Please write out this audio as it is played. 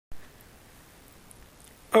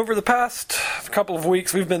Over the past couple of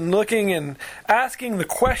weeks, we've been looking and asking the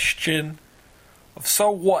question of so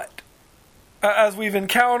what? As we've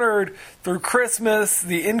encountered through Christmas,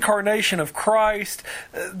 the incarnation of Christ,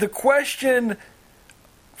 the question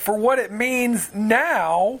for what it means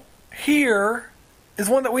now, here, is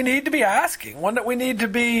one that we need to be asking, one that we need to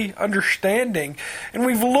be understanding. And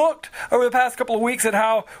we've looked over the past couple of weeks at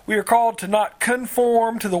how we are called to not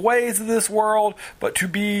conform to the ways of this world, but to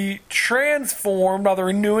be transformed by the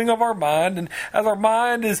renewing of our mind. And as our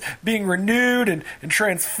mind is being renewed and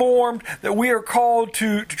transformed, that we are called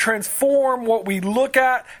to transform what we look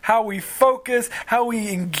at, how we focus, how we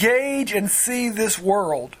engage and see this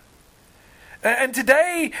world. And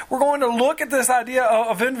today we're going to look at this idea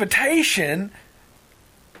of invitation.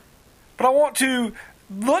 But I want to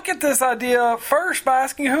look at this idea first by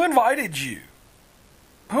asking, who invited you?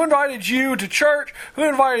 Who invited you to church? Who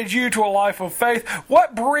invited you to a life of faith?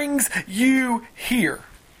 What brings you here?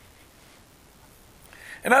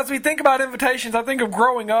 And as we think about invitations, I think of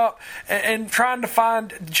growing up and trying to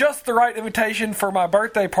find just the right invitation for my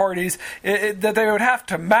birthday parties, that they would have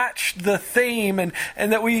to match the theme, and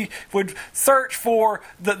that we would search for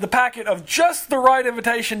the packet of just the right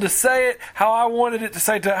invitation to say it how I wanted it to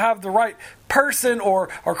say, to have the right person or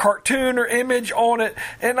cartoon or image on it.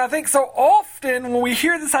 And I think so often when we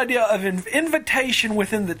hear this idea of an invitation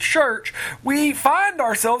within the church, we find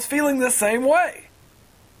ourselves feeling the same way.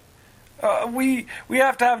 We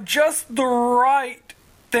have to have just the right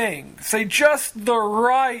thing, say just the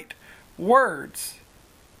right words.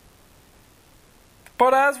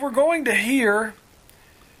 But as we're going to hear,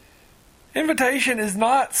 invitation is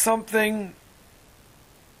not something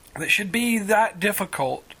that should be that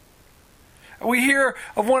difficult. We hear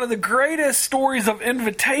of one of the greatest stories of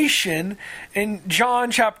invitation in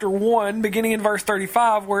John chapter 1, beginning in verse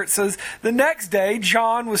 35, where it says, "The next day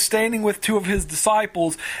John was standing with two of his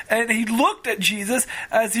disciples, and he looked at Jesus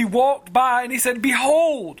as he walked by, and he said,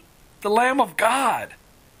 'Behold, the Lamb of God.'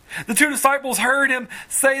 The two disciples heard him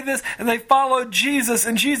say this, and they followed Jesus.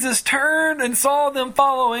 And Jesus turned and saw them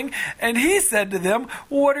following, and he said to them,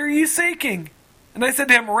 'What are you seeking?' And they said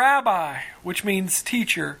to him, 'Rabbi,' which means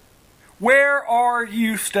teacher, 'where are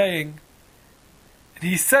you staying?' And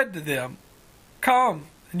he said to them, 'Come,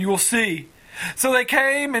 and you will see.' So they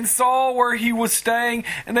came and saw where he was staying,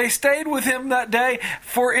 and they stayed with him that day,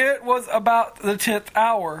 for it was about the 10th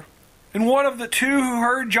hour. And one of the two who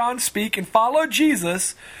heard John speak and followed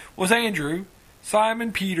Jesus was Andrew,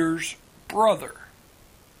 Simon Peter's brother."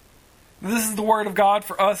 This is the word of God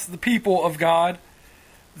for us, the people of God.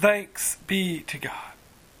 Thanks be to God.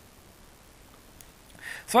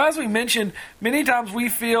 So as we mentioned, many times we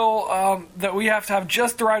feel that we have to have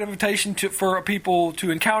just the right invitation for people to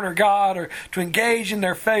encounter God or to engage in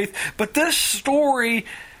their faith. But this story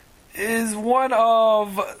is one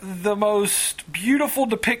of the most beautiful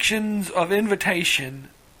depictions of invitation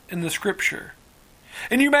in the Scripture.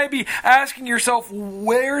 And you may be asking yourself,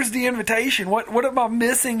 where's the invitation? What am I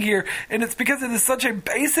missing here? And it's because it is such a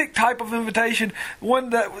basic type of invitation,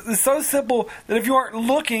 one that is so simple that if you aren't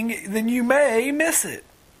looking, then you may miss it.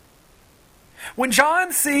 When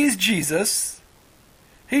John sees Jesus,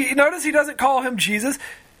 notice he doesn't call him Jesus.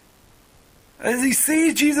 As he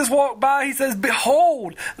sees Jesus walk by, he says,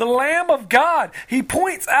 "Behold, the Lamb of God." He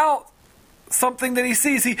points out something that he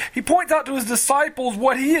sees. He points out to his disciples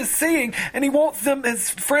what he is seeing, and he wants them,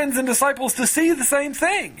 his friends and disciples, to see the same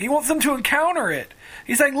thing. He wants them to encounter it.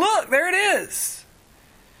 He's saying, "Look, there it is."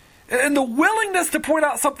 And the willingness to point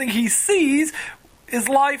out something he sees is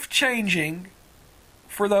life-changing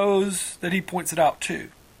for those that he points it out to.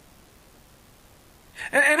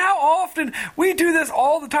 And how often we do this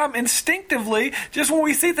all the time instinctively, just when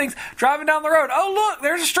we see things driving down the road. "Oh, look,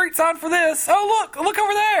 there's a street sign for this. Oh, look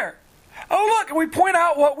over there. Oh, look," and we point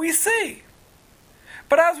out what we see.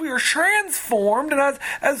 But as we are transformed and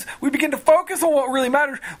as we begin to focus on what really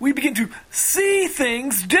matters, we begin to see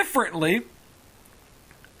things differently.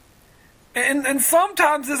 And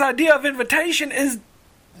sometimes this idea of invitation is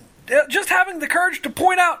just having the courage to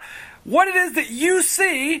point out what it is that you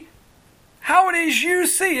see, how it is you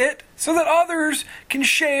see it, so that others can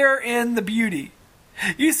share in the beauty.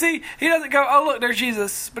 You see, he doesn't go, "Oh, look, there's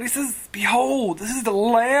Jesus," but he says, "Behold, this is the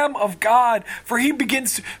Lamb of God."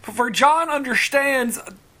 For John understands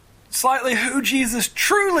slightly who Jesus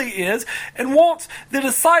truly is and wants the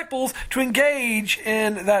disciples to engage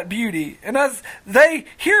in that beauty. And as they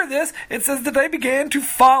hear this, it says that they began to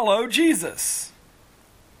follow Jesus.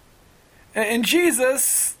 And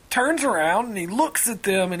Jesus turns around and he looks at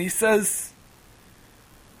them and he says,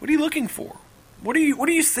 "What are you looking for? What are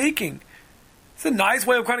you seeking?" It's a nice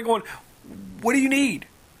way of kind of going, "What do you need?"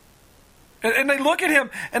 And they look at him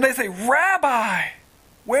and they say, Rabbi,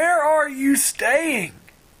 where are you staying?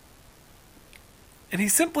 And he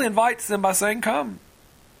simply invites them by saying, come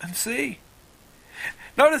and see.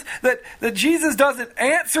 Notice that Jesus doesn't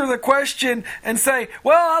answer the question and say,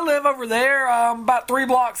 well, I live over there, about 3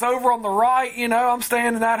 blocks over on the right, I'm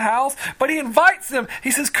staying in that house. But he invites them.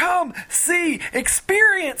 He says, come, see,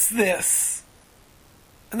 experience this.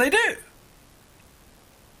 And they do.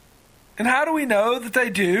 And how do we know that they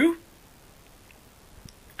do?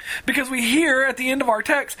 Because we hear at the end of our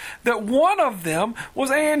text that one of them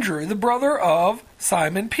was Andrew, the brother of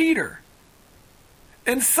Simon Peter.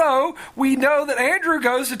 And so we know that Andrew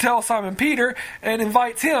goes to tell Simon Peter and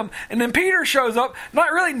invites him. And then Peter shows up,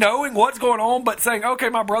 not really knowing what's going on, but saying, okay,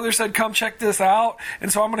 my brother said, come check this out.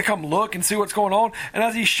 And so I'm going to come look and see what's going on. And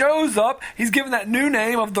as he shows up, he's given that new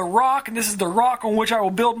name of the rock. And this is the rock on which I will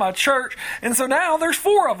build my church. And so now there's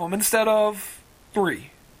 4 of them instead of 3.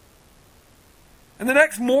 And the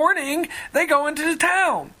next morning, they go into the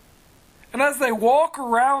town. And as they walk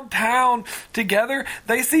around town together,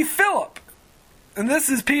 they see Philip. And this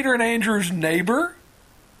is Peter and Andrew's neighbor.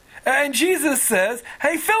 And Jesus says,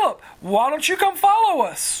 hey, Philip, why don't you come follow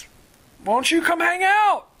us? Why don't you come hang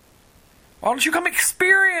out? Why don't you come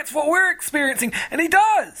experience what we're experiencing? And he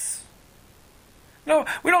does. No,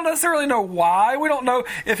 we don't necessarily know why. We don't know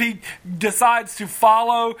if he decides to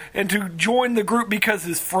follow and to join the group because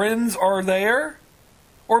his friends are there.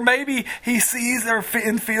 Or maybe he sees or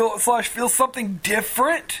feels something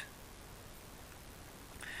different.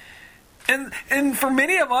 And for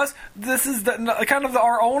many of us, this is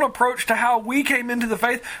our own approach to how we came into the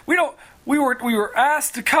faith. We were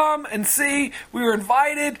asked to come and see. We were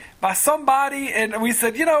invited by somebody, and we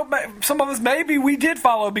said, some of us maybe we did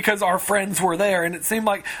follow because our friends were there, and it seemed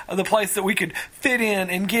like the place that we could fit in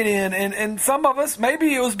and get in. And some of us,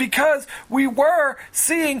 maybe it was because we were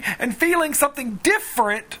seeing and feeling something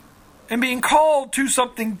different and being called to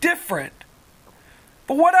something different.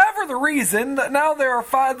 But whatever the reason, now there are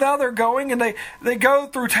 5. Now they're going and they go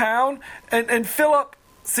through town, and Philip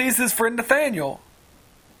sees his friend Nathanael.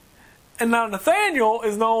 And now Nathanael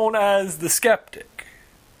is known as the skeptic.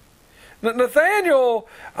 Nathanael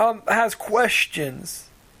has questions,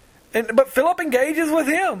 but Philip engages with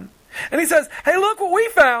him. And he says, hey, look what we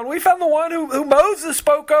found. We found the one who Moses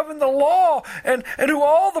spoke of in the law and who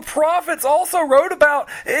all the prophets also wrote about.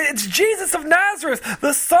 It's Jesus of Nazareth,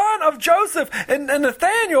 the son of Joseph. And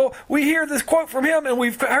Nathanael, we hear this quote from him, and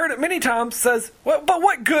we've heard it many times, says, well, but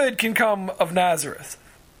what good can come of Nazareth?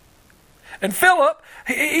 And Philip,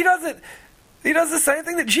 he does the same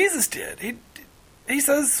thing that Jesus did. He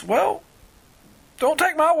says, well, don't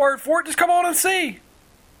take my word for it. Just come on and see.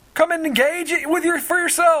 Come and engage it for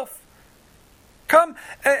yourself. Come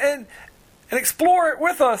and explore it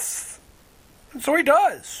with us. And so he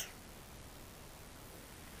does.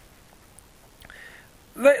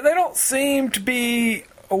 They don't seem to be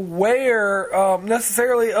aware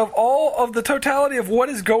necessarily of all of the totality of what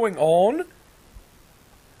is going on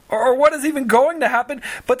or what is even going to happen,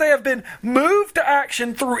 but they have been moved to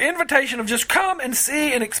action through invitation of just come and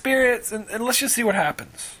see and experience and let's just see what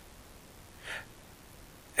happens.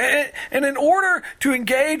 And in order to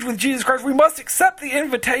engage with Jesus Christ, we must accept the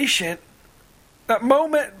invitation, that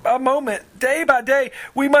moment by moment, day by day.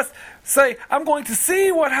 We must say, I'm going to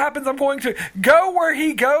see what happens. I'm going to go where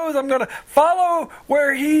he goes. I'm going to follow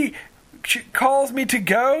where he calls me to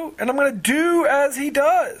go. And I'm going to do as he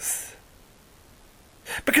does.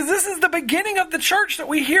 Because this is the beginning of the church that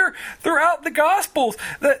we hear throughout the Gospels.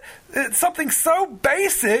 That it's something so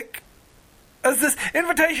basic as this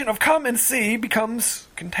invitation of come and see becomes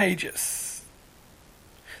contagious.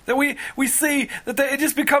 That we see that it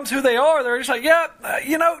just becomes who they are. They're just like,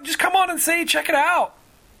 just come on and see, check it out.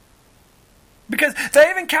 Because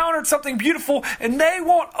they've encountered something beautiful and they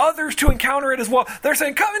want others to encounter it as well. They're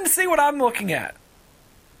saying, come and see what I'm looking at.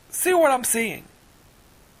 See what I'm seeing.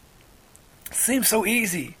 It seems so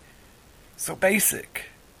easy, so basic,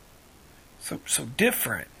 so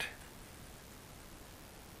different.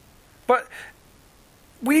 But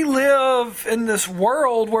we live in this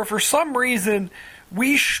world where for some reason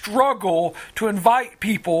we struggle to invite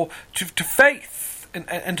people to faith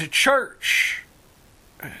and to church.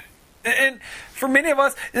 And for many of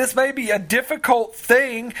us, this may be a difficult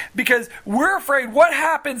thing because we're afraid what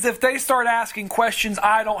happens if they start asking questions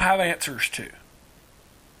I don't have answers to?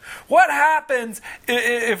 What happens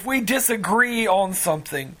if we disagree on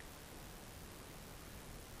something?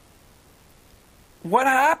 What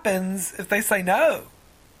happens if they say no?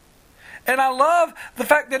 And I love the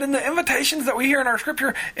fact that in the invitations that we hear in our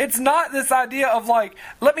scripture, it's not this idea of like,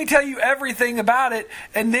 let me tell you everything about it,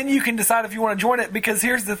 and then you can decide if you want to join it, because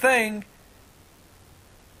here's the thing.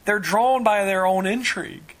 they're drawn by their own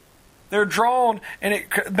intrigue. They're drawn, and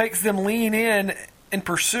it makes them lean in and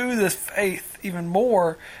pursue this faith even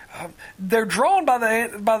more. They're drawn by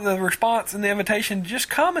the response and the invitation. Just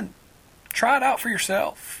come and try it out for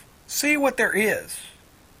yourself. See what there is.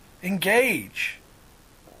 Engage.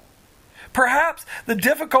 Perhaps the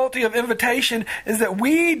difficulty of invitation is that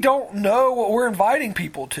we don't know what we're inviting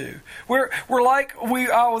people to. We're like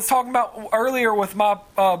I was talking about earlier with my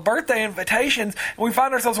birthday invitations, and we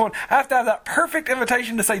find ourselves going, I have to have that perfect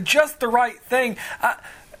invitation to say just the right thing.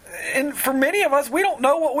 And for many of us, we don't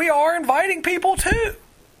know what we are inviting people to.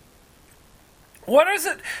 What is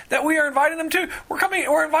it that we are inviting them to?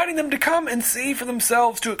 We're inviting them to come and see for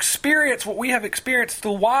themselves, to experience what we have experienced.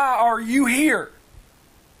 So why are you here?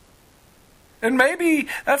 And maybe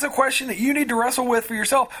that's a question that you need to wrestle with for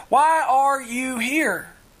yourself. Why are you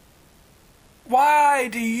here? Why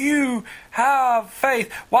do you have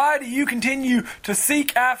faith? Why do you continue to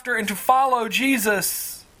seek after and to follow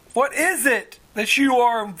Jesus? What is it that you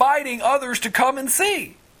are inviting others to come and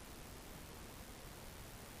see?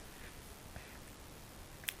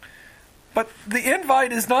 But the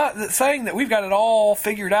invite is not saying that we've got it all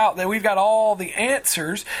figured out, that we've got all the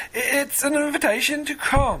answers. It's an invitation to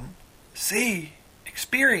come, see,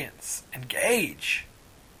 experience, engage.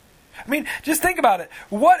 I mean, just think about it.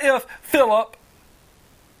 What if Philip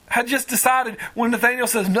had just decided, when Nathanael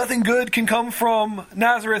says nothing good can come from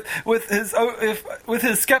Nazareth, with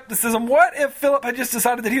his skepticism, what if Philip had just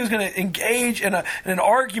decided that he was going to engage in an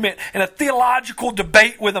argument, in a theological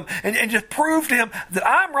debate with him, and just prove to him that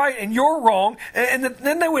I'm right and you're wrong, and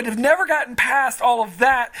then they would have never gotten past all of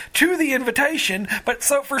that to the invitation. But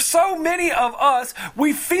so for so many of us,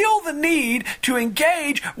 we feel the need to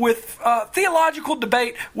engage with theological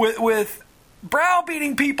debate, with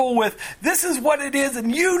browbeating people with, this is what it is,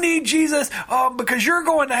 and you need Jesus because you're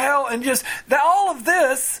going to hell, and just that, all of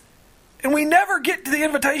this, and we never get to the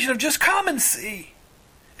invitation of just come and see.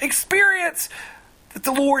 Experience that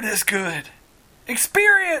the Lord is good.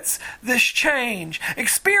 Experience this change.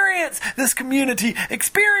 Experience this community.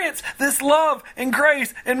 Experience this love and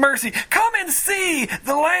grace and mercy. Come and see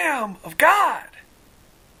the Lamb of God.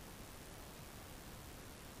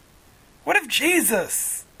 What if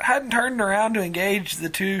Jesus hadn't turned around to engage the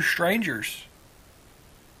two strangers?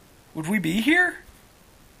 Would we be here?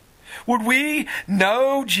 Would we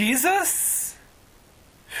know Jesus?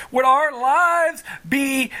 Would our lives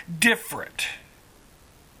be different?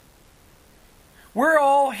 We're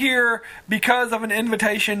all here because of an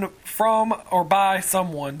invitation from or by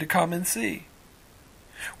someone to come and see.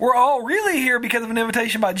 We're all really here because of an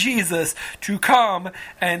invitation by Jesus to come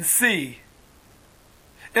and see.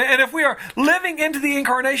 And if we are living into the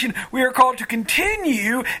incarnation, we are called to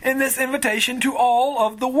continue in this invitation to all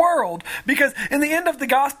of the world. Because in the end of the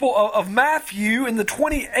Gospel of Matthew, in the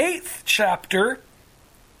 28th chapter,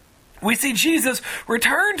 we see Jesus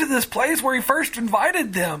return to this place where he first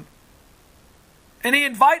invited them. And he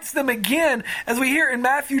invites them again, as we hear in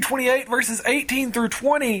Matthew 28, verses 18 through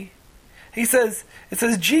 20. It says,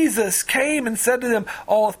 Jesus came and said to them,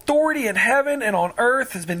 all authority in heaven and on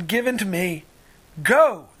earth has been given to me.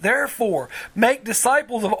 Go, therefore, make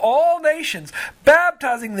disciples of all nations,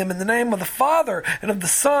 baptizing them in the name of the Father and of the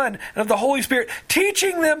Son and of the Holy Spirit,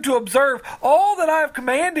 teaching them to observe all that I have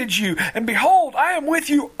commanded you. And behold, I am with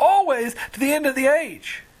you always to the end of the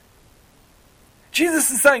age.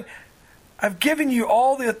 Jesus is saying, I've given you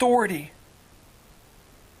all the authority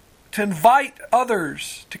to invite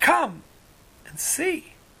others to come and see.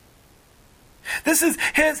 This is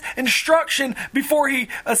his instruction before he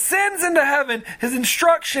ascends into heaven. His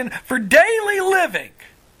instruction for daily living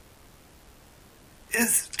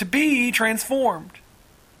is to be transformed,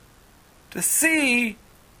 to see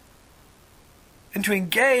and to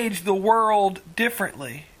engage the world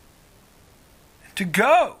differently, to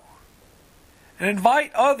go and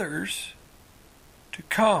invite others to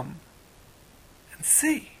come and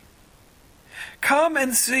see. Come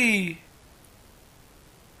and see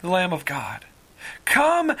the Lamb of God.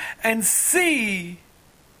 Come and see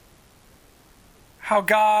how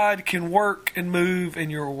God can work and move in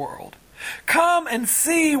your world. Come and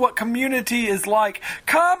see what community is like.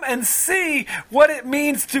 Come and see what it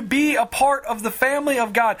means to be a part of the family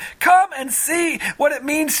of God. Come and see what it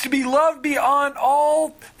means to be loved beyond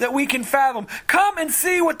all that we can fathom. Come and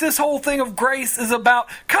see what this whole thing of grace is about.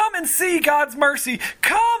 Come and see God's mercy.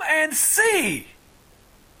 Come and see.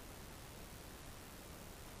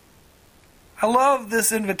 I love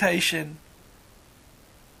this invitation,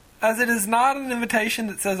 as it is not an invitation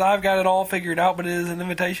that says, I've got it all figured out, but it is an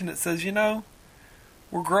invitation that says,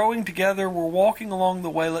 we're growing together, we're walking along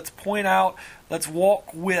the way, let's point out, let's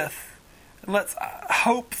walk with, And let's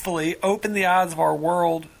hopefully open the eyes of our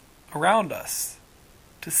world around us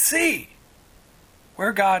to see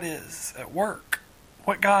where God is at work,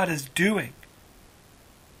 what God is doing.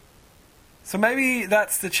 So maybe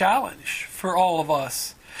that's the challenge for all of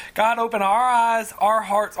us. God, open our eyes, our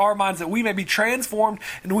hearts, our minds, that we may be transformed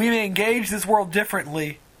and we may engage this world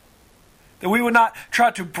differently. That we would not try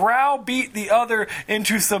to browbeat the other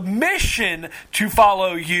into submission to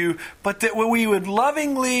follow you, but that we would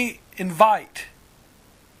lovingly invite,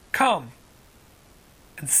 come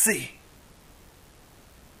and see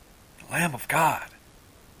the Lamb of God.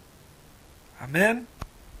 Amen.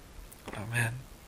 Amen.